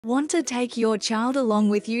Want to take your child along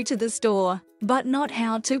with you to the store, but not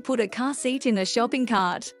how to put a car seat in a shopping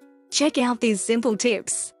cart? Check out these simple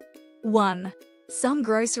tips. 1. Some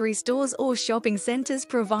grocery stores or shopping centers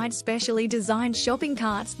provide specially designed shopping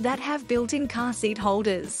carts that have built-in car seat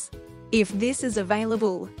holders. If this is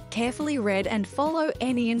available, carefully read and follow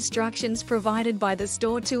any instructions provided by the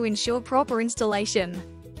store to ensure proper installation.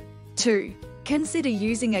 2. Consider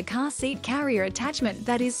using a car seat carrier attachment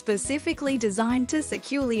that is specifically designed to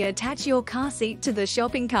securely attach your car seat to the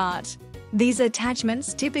shopping cart. These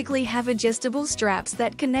attachments typically have adjustable straps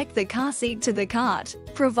that connect the car seat to the cart,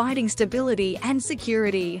 providing stability and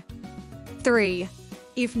security. 3.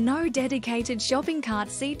 If no dedicated shopping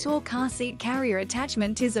cart seat or car seat carrier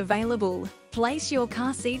attachment is available, place your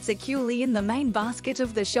car seat securely in the main basket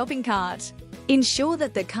of the shopping cart. Ensure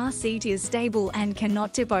that the car seat is stable and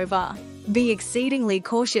cannot tip over. Be exceedingly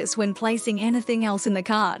cautious when placing anything else in the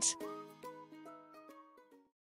cart.